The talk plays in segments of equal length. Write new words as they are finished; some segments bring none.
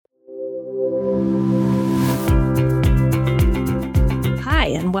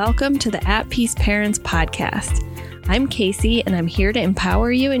and welcome to the At Peace Parents podcast. I'm Casey, and I'm here to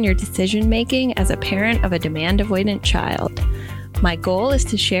empower you in your decision-making as a parent of a demand-avoidant child. My goal is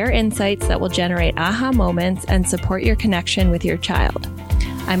to share insights that will generate aha moments and support your connection with your child.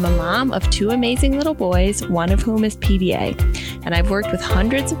 I'm a mom of two amazing little boys, one of whom is PDA, and I've worked with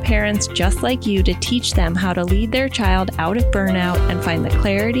hundreds of parents just like you to teach them how to lead their child out of burnout and find the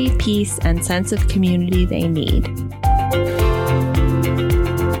clarity, peace, and sense of community they need.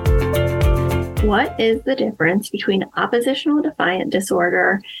 What is the difference between oppositional defiant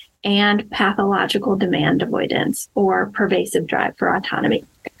disorder and pathological demand avoidance, or pervasive drive for autonomy?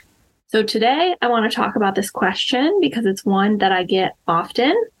 So today I want to talk about this question because it's one that I get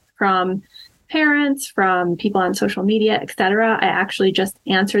often from parents, from people on social media, etc. I actually just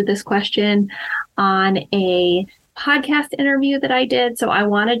answered this question on a podcast interview that I did. So I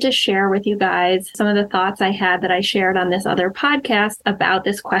wanted to share with you guys some of the thoughts I had that I shared on this other podcast about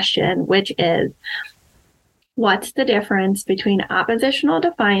this question, which is, what's the difference between oppositional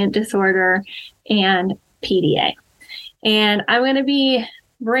defiant disorder and PDA? And I'm going to be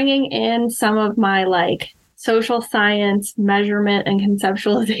bringing in some of my social science measurement and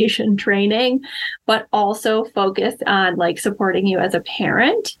conceptualization training, but also focus on supporting you as a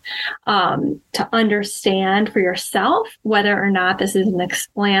parent to understand for yourself whether or not this is an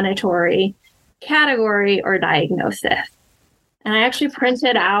explanatory category or diagnosis. And I actually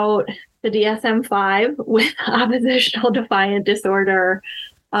printed out the DSM-5 with oppositional defiant disorder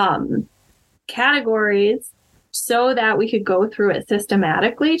categories so that we could go through it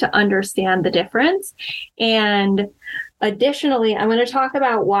systematically to understand the difference. And additionally, I'm going to talk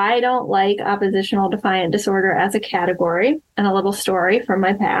about why I don't like oppositional defiant disorder as a category and a little story from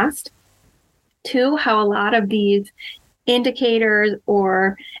my past. Two, how a lot of these indicators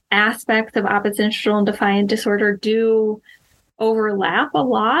or aspects of oppositional defiant disorder do overlap a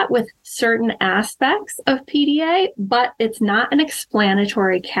lot with certain aspects of PDA, but it's not an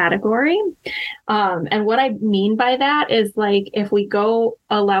explanatory category. And what I mean by that is if we go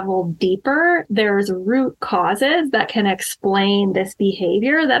a level deeper, there's root causes that can explain this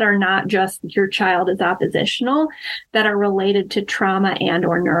behavior that are not just your child is oppositional, that are related to trauma and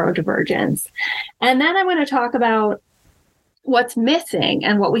or neurodivergence. And then I'm going to talk about what's missing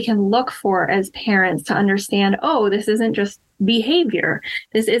and what we can look for as parents to understand, this isn't just behavior.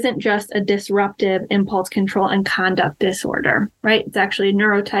 This isn't just a disruptive impulse control and conduct disorder, right? It's actually a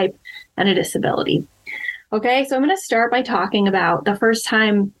neurotype and a disability. Okay, so I'm going to start by talking about the first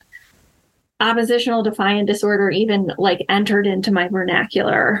time oppositional defiant disorder even entered into my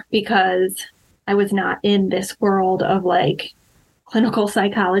vernacular, because I was not in this world of clinical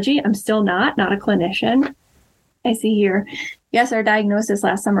psychology. I'm still not a clinician. I see here, yes, our diagnosis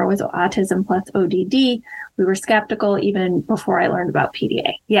last summer was autism plus ODD. We were skeptical even before I learned about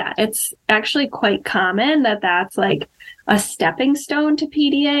PDA. Yeah, it's actually quite common that that's a stepping stone to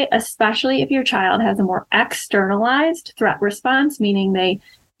PDA, especially if your child has a more externalized threat response, meaning they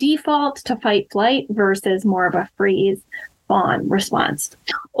default to fight flight versus more of a freeze fawn response.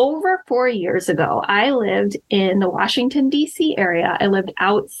 Over 4 years ago, I lived in the Washington, D.C. area. I lived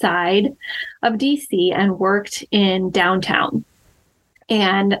outside of D.C. and worked in downtown.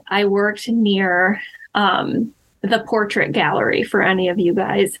 And I worked near the Portrait Gallery, for any of you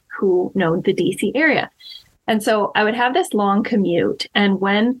guys who know the D.C. area. And so I would have this long commute. And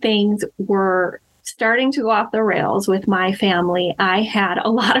when things were starting to go off the rails with my family, I had a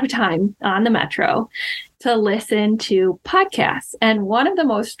lot of time on the metro to listen to podcasts. And one of the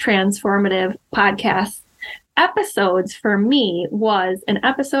most transformative podcast episodes for me was an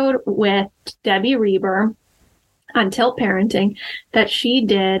episode with Debbie Reber on Tilt Parenting that she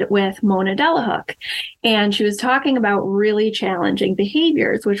did with Mona Delahook. And she was talking about really challenging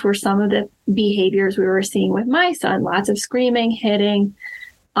behaviors, which were some of the behaviors we were seeing with my son, lots of screaming, hitting,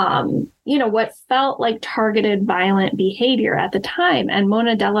 what felt like targeted violent behavior at the time. And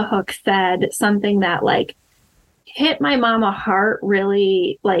Mona Delahook said something that hit my mama heart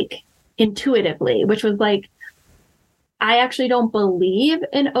really intuitively, which was I actually don't believe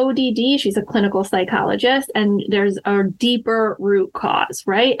in ODD. She's a clinical psychologist, and there's a deeper root cause,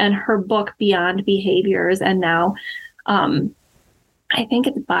 right? And her book, Beyond Behaviors, and now I think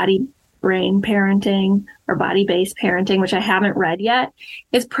it's body-brain parenting or body-based parenting, which I haven't read yet,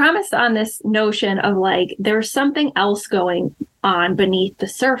 is premised on this notion of there's something else going on beneath the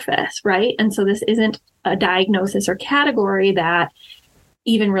surface, right? And so this isn't a diagnosis or category that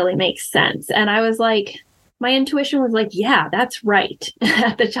even really makes sense. And I was my intuition was yeah, that's right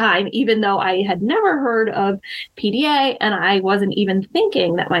at the time, even though I had never heard of PDA and I wasn't even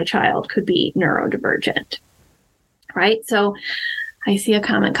thinking that my child could be neurodivergent, right? So I see a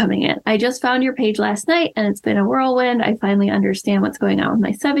comment coming in. I just found your page last night and it's been a whirlwind. I finally understand what's going on with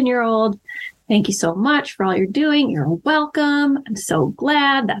my 7-year-old. Thank you so much for all you're doing. You're welcome. I'm so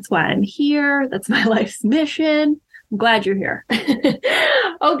glad. That's why I'm here. That's my life's mission. I'm glad you're here.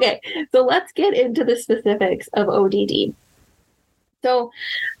 Okay, so let's get into the specifics of ODD. So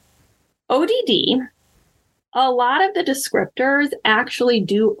ODD, a lot of the descriptors actually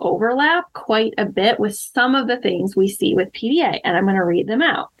do overlap quite a bit with some of the things we see with PDA, and I'm going to read them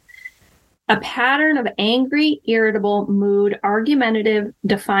out. A pattern of angry, irritable, mood, argumentative,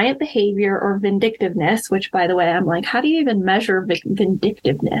 defiant behavior, or vindictiveness, which, by the way, I'm like, how do you even measure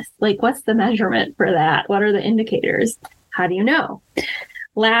vindictiveness? Like, what's the measurement for that? What are the indicators? How do you know?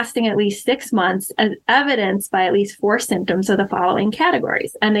 Lasting at least 6 months, as evidenced by at least 4 symptoms of the following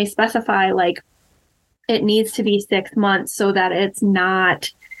categories. And they specify, like, it needs to be 6 months so that it's not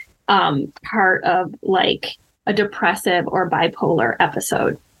part of, like, a depressive or bipolar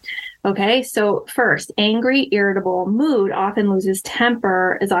episode. Okay, so first, angry, irritable, mood often loses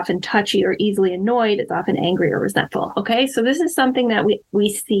temper, is often touchy or easily annoyed, is often angry or resentful. Okay, so this is something that we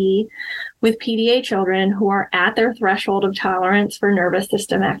see with PDA children who are at their threshold of tolerance for nervous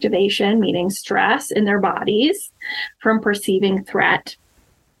system activation, meaning stress in their bodies from perceiving threat.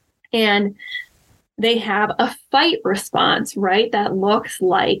 And they have a fight response, right? That looks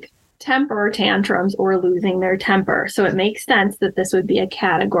like temper tantrums or losing their temper. So it makes sense that this would be a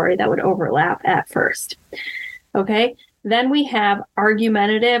category that would overlap at first. Okay. Then we have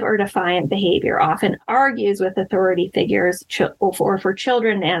argumentative or defiant behavior, often argues with authority figures or for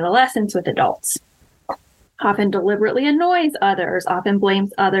children and adolescents with adults. Often deliberately annoys others, often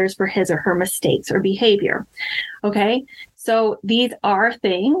blames others for his or her mistakes or behavior. Okay. So these are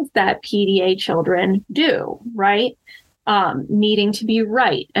things that PDA children do, right? Needing to be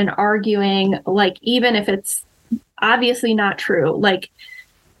right and arguing, like, even if it's obviously not true, like,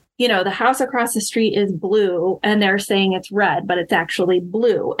 you know, the house across the street is blue and they're saying it's red, but it's actually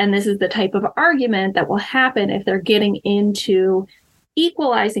blue. And this is the type of argument that will happen if they're getting into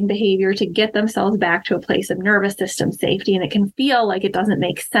equalizing behavior to get themselves back to a place of nervous system safety. And it can feel like it doesn't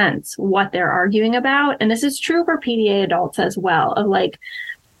make sense what they're arguing about. And this is true for PDA adults as well, of like,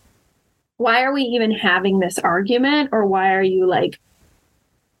 why are we even having this argument? Or why are you like,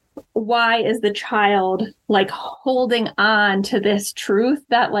 why is the child like holding on to this truth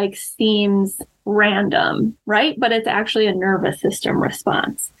that like seems random, right? But it's actually a nervous system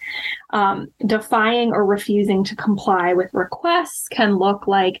response. Defying or refusing to comply with requests can look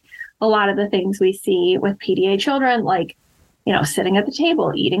like a lot of the things we see with PDA children, like, you know, sitting at the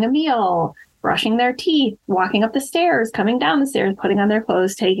table, eating a meal, brushing their teeth, walking up the stairs, coming down the stairs, putting on their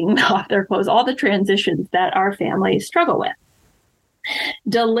clothes, taking off their clothes, all the transitions that our families struggle with.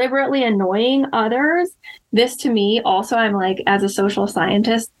 Deliberately annoying others. This to me also, I'm like, as a social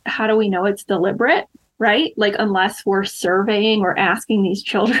scientist, how do we know it's deliberate, right? Like, unless we're surveying or asking these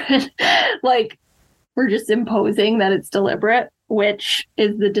children, like, we're just imposing that it's deliberate, which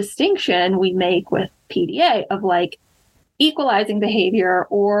is the distinction we make with PDA of like, equalizing behavior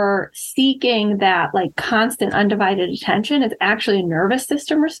or seeking that like constant undivided attention is actually a nervous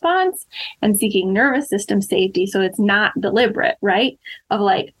system response and seeking nervous system safety. So it's not deliberate, right? Of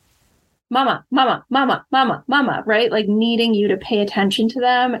like, mama, mama, mama, mama, mama, right? Like needing you to pay attention to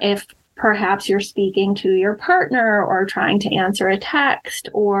them if perhaps you're speaking to your partner or trying to answer a text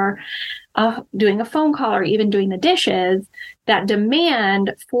or doing a phone call or even doing the dishes. That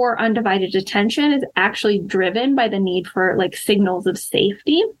demand for undivided attention is actually driven by the need for like signals of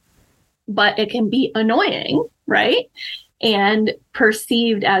safety, but it can be annoying, right? And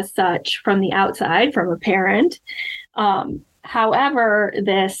perceived as such from the outside, from a parent. However,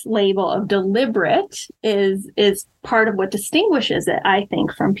 this label of deliberate is part of what distinguishes it, I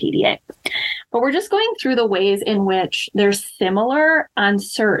think, from PDA. But we're just going through the ways in which they're similar on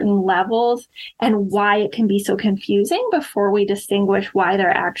certain levels and why it can be so confusing before we distinguish why they're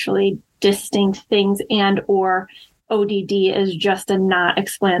actually distinct things and or ODD is just a not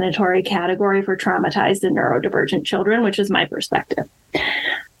explanatory category for traumatized and neurodivergent children, which is my perspective.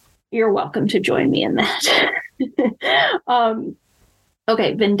 You're welcome to join me in that.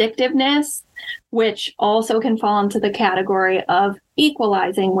 Okay, vindictiveness, which also can fall into the category of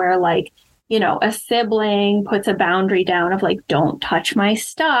equalizing, where like, you know, a sibling puts a boundary down of like, don't touch my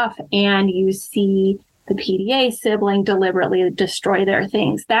stuff. And you see the PDA sibling deliberately destroy their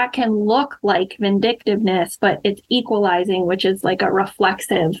things. That can look like vindictiveness, but it's equalizing, which is like a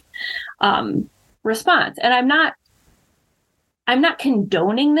reflexive response. And I'm not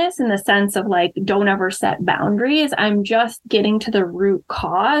condoning this in the sense of like, don't ever set boundaries. I'm just getting to the root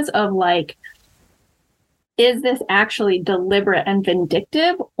cause of like, is this actually deliberate and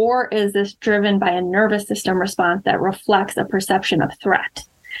vindictive, or is this driven by a nervous system response that reflects a perception of threat?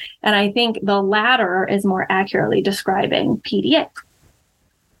 And I think the latter is more accurately describing PDA.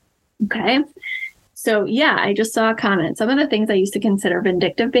 Okay. So yeah, I just saw a comment. Some of the things I used to consider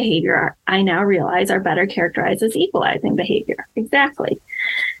vindictive behavior, I now realize are better characterized as equalizing behavior. Exactly.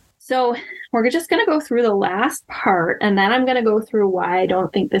 So we're just going to go through the last part, and then I'm going to go through why I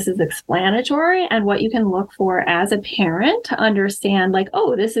don't think this is explanatory and what you can look for as a parent to understand, like,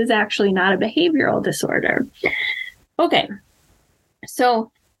 oh, this is actually not a behavioral disorder. Okay.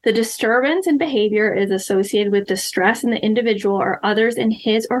 So the disturbance in behavior is associated with distress in the individual or others in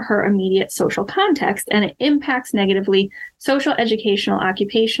his or her immediate social context, and it impacts negatively social, educational,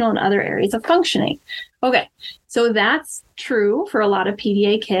 occupational, and other areas of functioning. Okay, so that's true for a lot of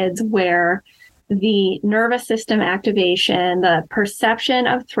PDA kids where the nervous system activation, the perception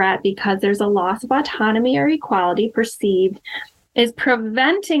of threat because there's a loss of autonomy or equality perceived, is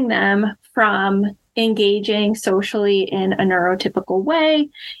preventing them from engaging socially in a neurotypical way,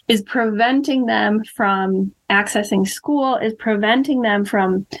 is preventing them from accessing school, is preventing them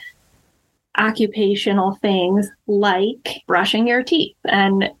from occupational things like brushing your teeth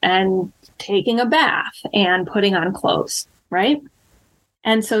and taking a bath and putting on clothes, right?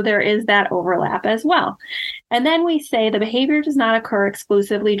 And so there is that overlap as well. And then we say the behavior does not occur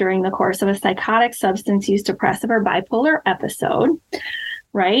exclusively during the course of a psychotic, substance use, depressive, or bipolar episode,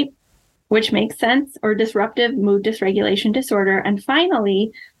 right? Which makes sense, or disruptive mood dysregulation disorder. And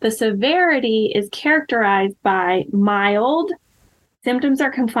finally, the severity is characterized by mild. Symptoms are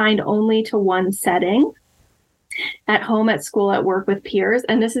confined only to one setting, at home, at school, at work, with peers.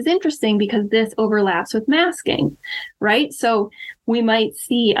 And this is interesting because this overlaps with masking, right? So we might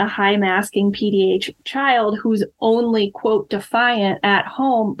see a high masking PDA child who's only, quote, defiant at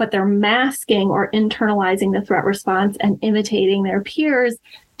home, but they're masking or internalizing the threat response and imitating their peers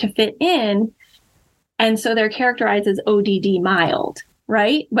to fit in. And so they're characterized as ODD mild,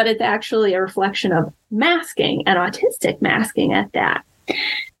 right? But it's actually a reflection of masking and autistic masking at that.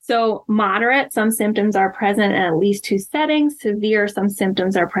 So moderate, some symptoms are present in at least 2 settings. Severe, some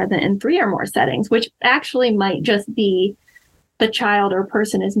symptoms are present in 3 or more settings, which actually might just be the child or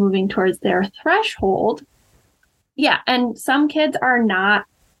person is moving towards their threshold. Yeah, and some kids are not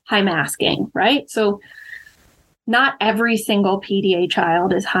high masking, right? So not every single PDA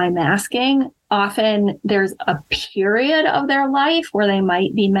child is high masking. Often there's a period of their life where they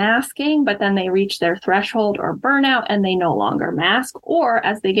might be masking, but then they reach their threshold or burnout and they no longer mask, or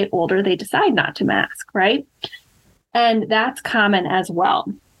as they get older, they decide not to mask, right? And that's common as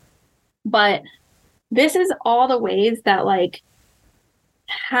well. But this is all the ways that, like,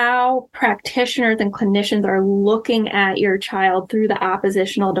 how practitioners and clinicians are looking at your child through the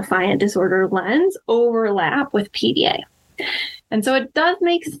oppositional defiant disorder lens overlap with PDA. And so it does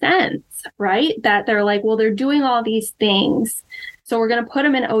make sense, right? That they're like, well, they're doing all these things, so we're going to put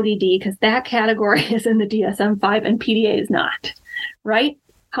them in ODD because that category is in the DSM-5 and PDA is not, right?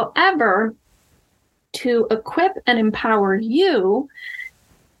 However, to equip and empower you,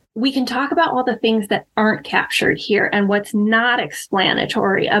 we can talk about all the things that aren't captured here and what's not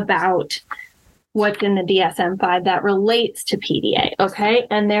explanatory about what's in the DSM-5 that relates to PDA, okay?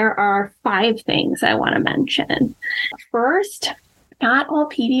 And there are 5 things I want to mention. First, not all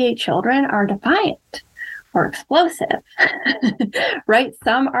PDA children are defiant or explosive, right?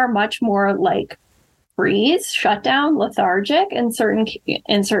 Some are much more like freeze, shut down, lethargic in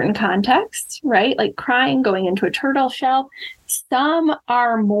certain contexts, right? Like crying, going into a turtle shell. Some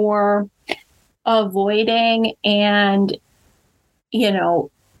are more avoiding and,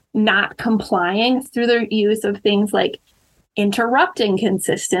 not complying through the use of things like interrupting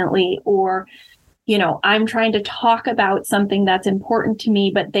consistently, or, I'm trying to talk about something that's important to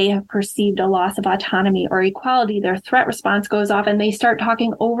me, but they have perceived a loss of autonomy or equality. Their threat response goes off and they start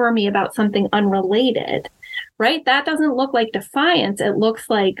talking over me about something unrelated, right? That doesn't look like defiance. It looks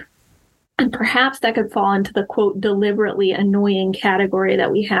like, and perhaps that could fall into the, quote, deliberately annoying category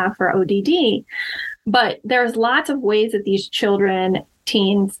that we have for ODD. But there's lots of ways that these children,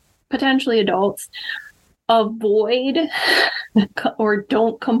 teens, potentially adults, avoid or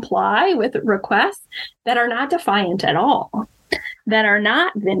don't comply with requests that are not defiant at all, that are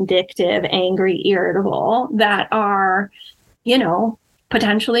not vindictive, angry, irritable, that are,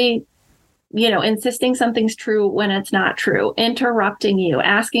 potentially, insisting something's true when it's not true, interrupting you,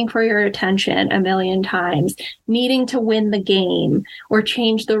 asking for your attention a million times, needing to win the game or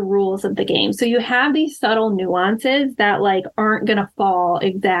change the rules of the game. So you have these subtle nuances that aren't going to fall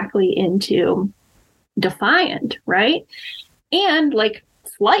exactly into defiant, right? And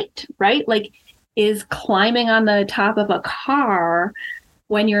flight, right? is climbing on the top of a car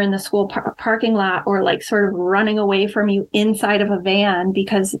when you're in the school parking lot, or like sort of running away from you inside of a van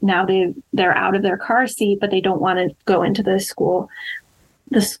because now they're out of their car seat, but they don't want to go into the school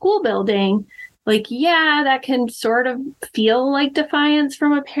building. Like, yeah, that can sort of feel like defiance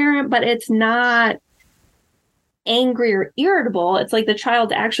from a parent, but it's not angry or irritable. It's like the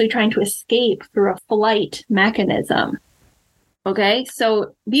child's actually trying to escape through a flight mechanism. Okay,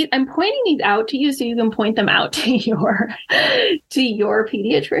 so I'm pointing these out to you so you can point them out to your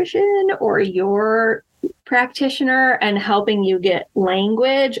pediatrician or your practitioner, and helping you get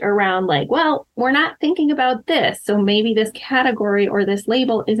language around like, well, we're not thinking about this, so maybe this category or this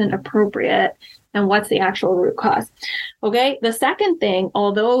label isn't appropriate, and what's the actual root cause. Okay, the second thing,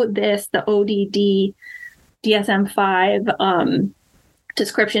 although the ODD DSM-5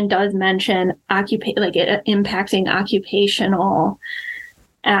 description does mention impacting occupational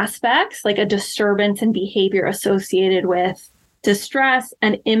aspects, like a disturbance in behavior associated with distress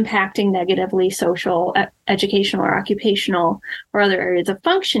and impacting negatively social, educational, or occupational, or other areas of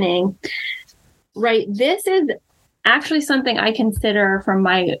functioning, right? This is actually something I consider from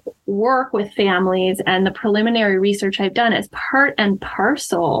my work with families and the preliminary research I've done as part and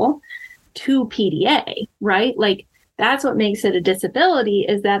parcel to PDA, right? Like, that's what makes it a disability,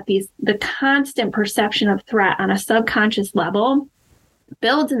 is that the constant perception of threat on a subconscious level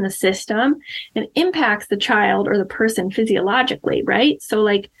builds in the system and impacts the child or the person physiologically, right? So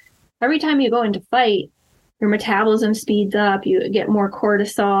like every time you go into fight, your metabolism speeds up, you get more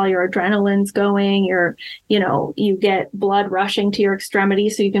cortisol, your adrenaline's going, you get blood rushing to your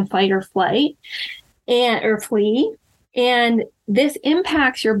extremities so you can fight or flight or flee. And this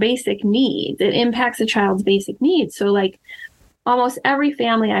impacts your basic needs. It impacts a child's basic needs. So like almost every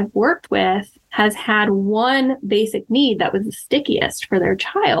family I've worked with has had one basic need that was the stickiest for their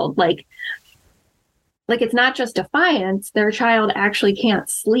child. Like it's not just defiance. Their child actually can't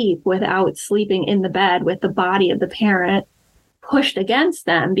sleep without sleeping in the bed with the body of the parent pushed against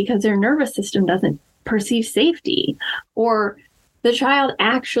them because their nervous system doesn't perceive safety. Or the child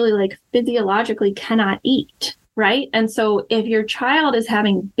actually like physiologically cannot eat. Right. And so if your child is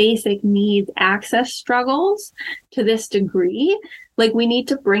having basic needs access struggles to this degree, like we need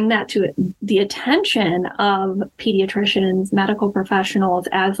to bring that to the attention of pediatricians, medical professionals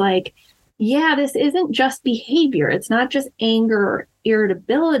as like, yeah, this isn't just behavior. It's not just anger or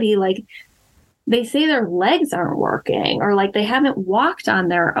irritability. Like they say their legs aren't working, or like they haven't walked on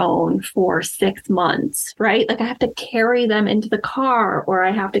their own for 6 months, right? Like I have to carry them into the car, or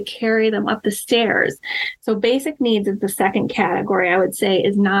I have to carry them up the stairs. So basic needs is the second category I would say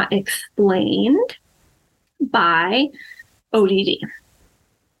is not explained by ODD.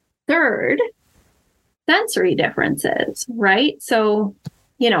 Third, sensory differences, right? So,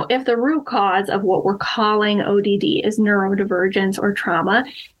 if the root cause of what we're calling ODD is neurodivergence or trauma,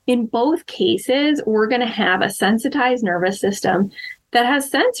 in both cases, we're going to have a sensitized nervous system that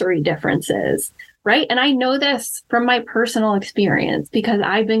has sensory differences, right? And I know this from my personal experience because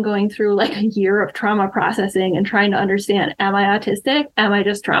I've been going through like a year of trauma processing and trying to understand, am I autistic? Am I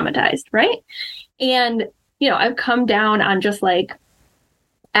just traumatized, right? And, I've come down on just like,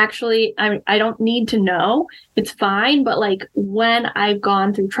 actually, I don't need to know. It's fine. But like when I've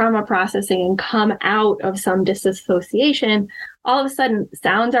gone through trauma processing and come out of some disassociation, all of a sudden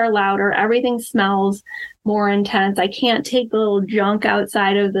sounds are louder. Everything smells more intense. I can't take the little junk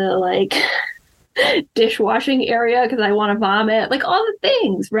outside of the like dishwashing area because I want to vomit, like all the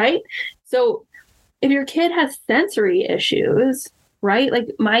things, right? So if your kid has sensory issues, right? Like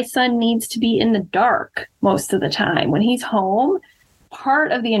my son needs to be in the dark most of the time. When he's home,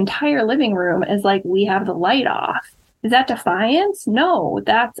 part of the entire living room is like, we have the light off. Is that defiance? No,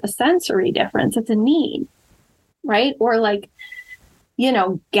 that's a sensory difference. It's a need, right? Or like,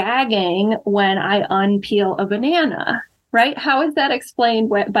 gagging when I unpeel a banana, right? How is that explained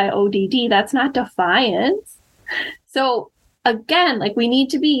by ODD? That's not defiance. So again, like we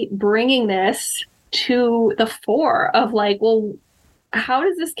need to be bringing this to the fore of like, well, how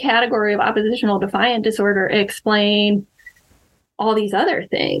does this category of oppositional defiant disorder explain all these other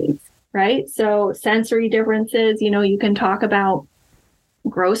things, right? So sensory differences, you can talk about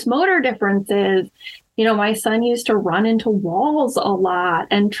gross motor differences. My son used to run into walls a lot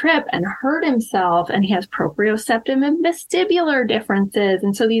and trip and hurt himself, and he has proprioceptive and vestibular differences.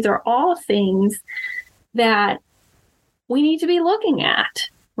 And so these are all things that we need to be looking at,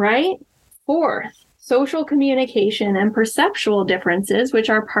 right? Fourth, social communication and perceptual differences,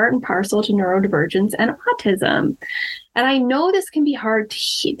 which are part and parcel to neurodivergence and autism. And I know this can be hard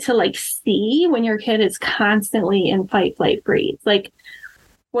to like see when your kid is constantly in fight, flight, freeze. Like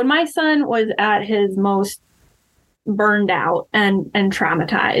when my son was at his most burned out and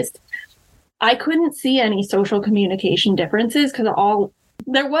traumatized, I couldn't see any social communication differences because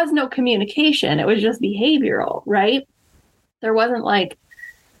there was no communication. It was just behavioral, right? There wasn't like,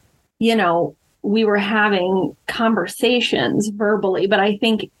 we were having conversations verbally, but I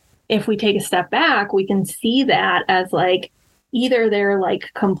think if we take a step back, we can see that as like, either they're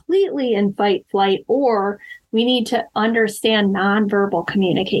like completely in fight, flight, or we need to understand nonverbal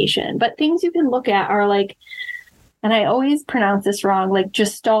communication. But things you can look at are like, and I always pronounce this wrong, like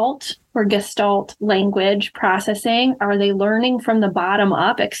Gestalt language processing. Are they learning from the bottom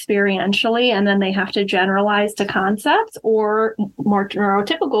up experientially, and then they have to generalize to concepts? Or more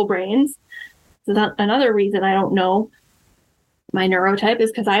neurotypical brains, so that's another reason I don't know my neurotype,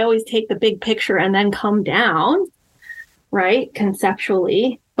 is because I always take the big picture and then come down, right,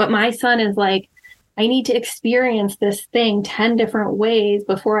 conceptually. But my son is like, I need to experience this thing 10 different ways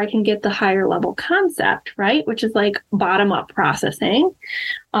before I can get the higher level concept, right? Which is like bottom up processing.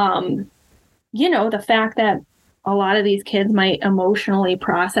 The fact that a lot of these kids might emotionally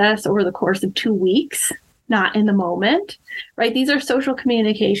process over the course of 2 weeks, not in the moment, right? These are social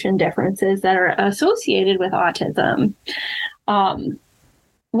communication differences that are associated with autism,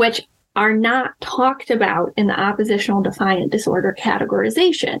 which are not talked about in the oppositional defiant disorder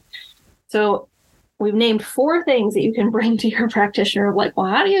categorization. So we've named 4 things that you can bring to your practitioner of like, well,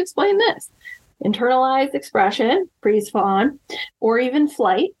 how do you explain this? Internalized expression, freeze fawn, or even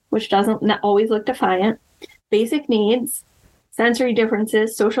flight, which doesn't always look defiant, basic needs, sensory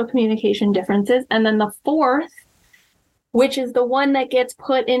differences, social communication differences, and then the 4th, which is the one that gets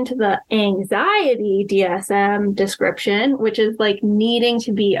put into the anxiety DSM description, which is like needing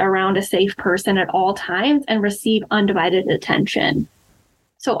to be around a safe person at all times and receive undivided attention.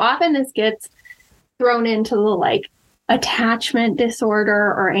 So often this gets thrown into the like attachment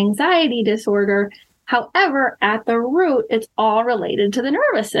disorder or anxiety disorder. However, at the root, it's all related to the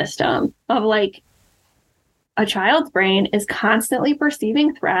nervous system of like a child's brain is constantly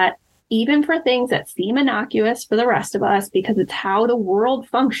perceiving threat, even for things that seem innocuous for the rest of us, because it's how the world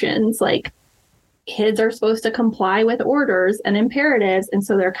functions. Like kids are supposed to comply with orders and imperatives. And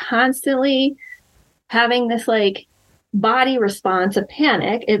so they're constantly having this like body response of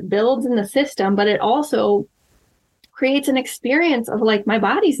panic. It builds in the system, but it also creates an experience of like, my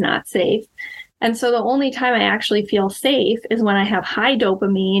body's not safe. And so the only time I actually feel safe is when I have high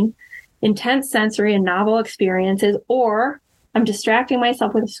dopamine, intense sensory and novel experiences, or I'm distracting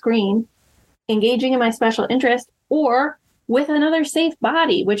myself with a screen, engaging in my special interest, or with another safe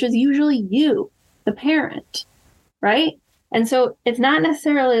body, which is usually you, the parent, right? And so it's not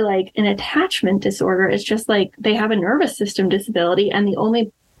necessarily like an attachment disorder. It's just like they have a nervous system disability, and the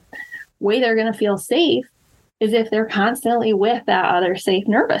only way they're going to feel safe is if they're constantly with that other safe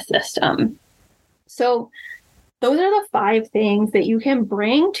nervous system. So those are the 5 things that you can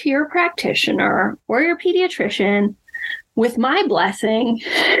bring to your practitioner or your pediatrician with my blessing.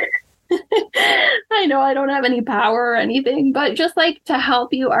 I know I don't have any power or anything, but just like to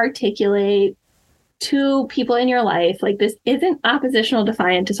help you articulate to people in your life, like this isn't oppositional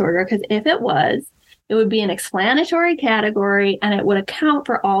defiant disorder, because if it was, it would be an explanatory category and it would account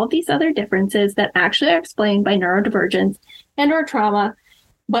for all of these other differences that actually are explained by neurodivergence and or trauma,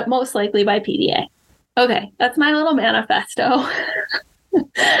 but most likely by PDA. Okay, that's my little manifesto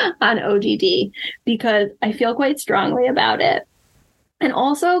on ODD, because I feel quite strongly about it. And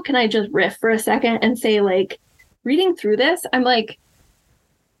also, can I just riff for a second and say, like, reading through this, I'm like,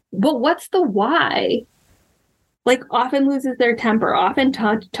 but what's the why? Like, often loses their temper, often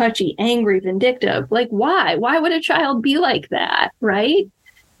touchy, angry, vindictive. Like, why? Why would a child be like that, right?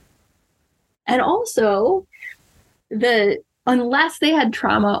 And also, unless they had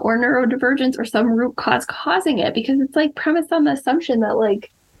trauma or neurodivergence or some root cause causing it, because it's like premised on the assumption that like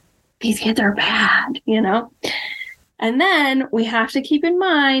these kids are bad, And then we have to keep in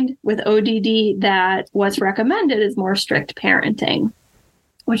mind with ODD that what's recommended is more strict parenting,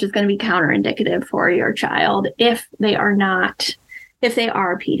 which is going to be counterindicative for your child if they are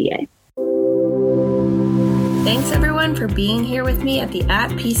PDA. Thanks everyone for being here with me at the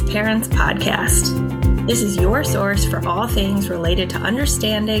At Peace Parents podcast. This is your source for all things related to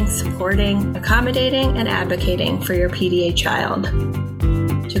understanding, supporting, accommodating, and advocating for your PDA child.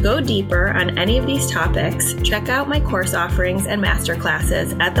 To go deeper on any of these topics, check out my course offerings and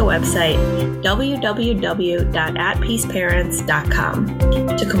masterclasses at the website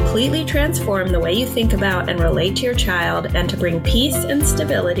www.atpeaceparents.com. To completely transform the way you think about and relate to your child and to bring peace and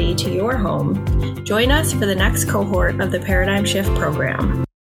stability to your home, join us for the next cohort of the Paradigm Shift program.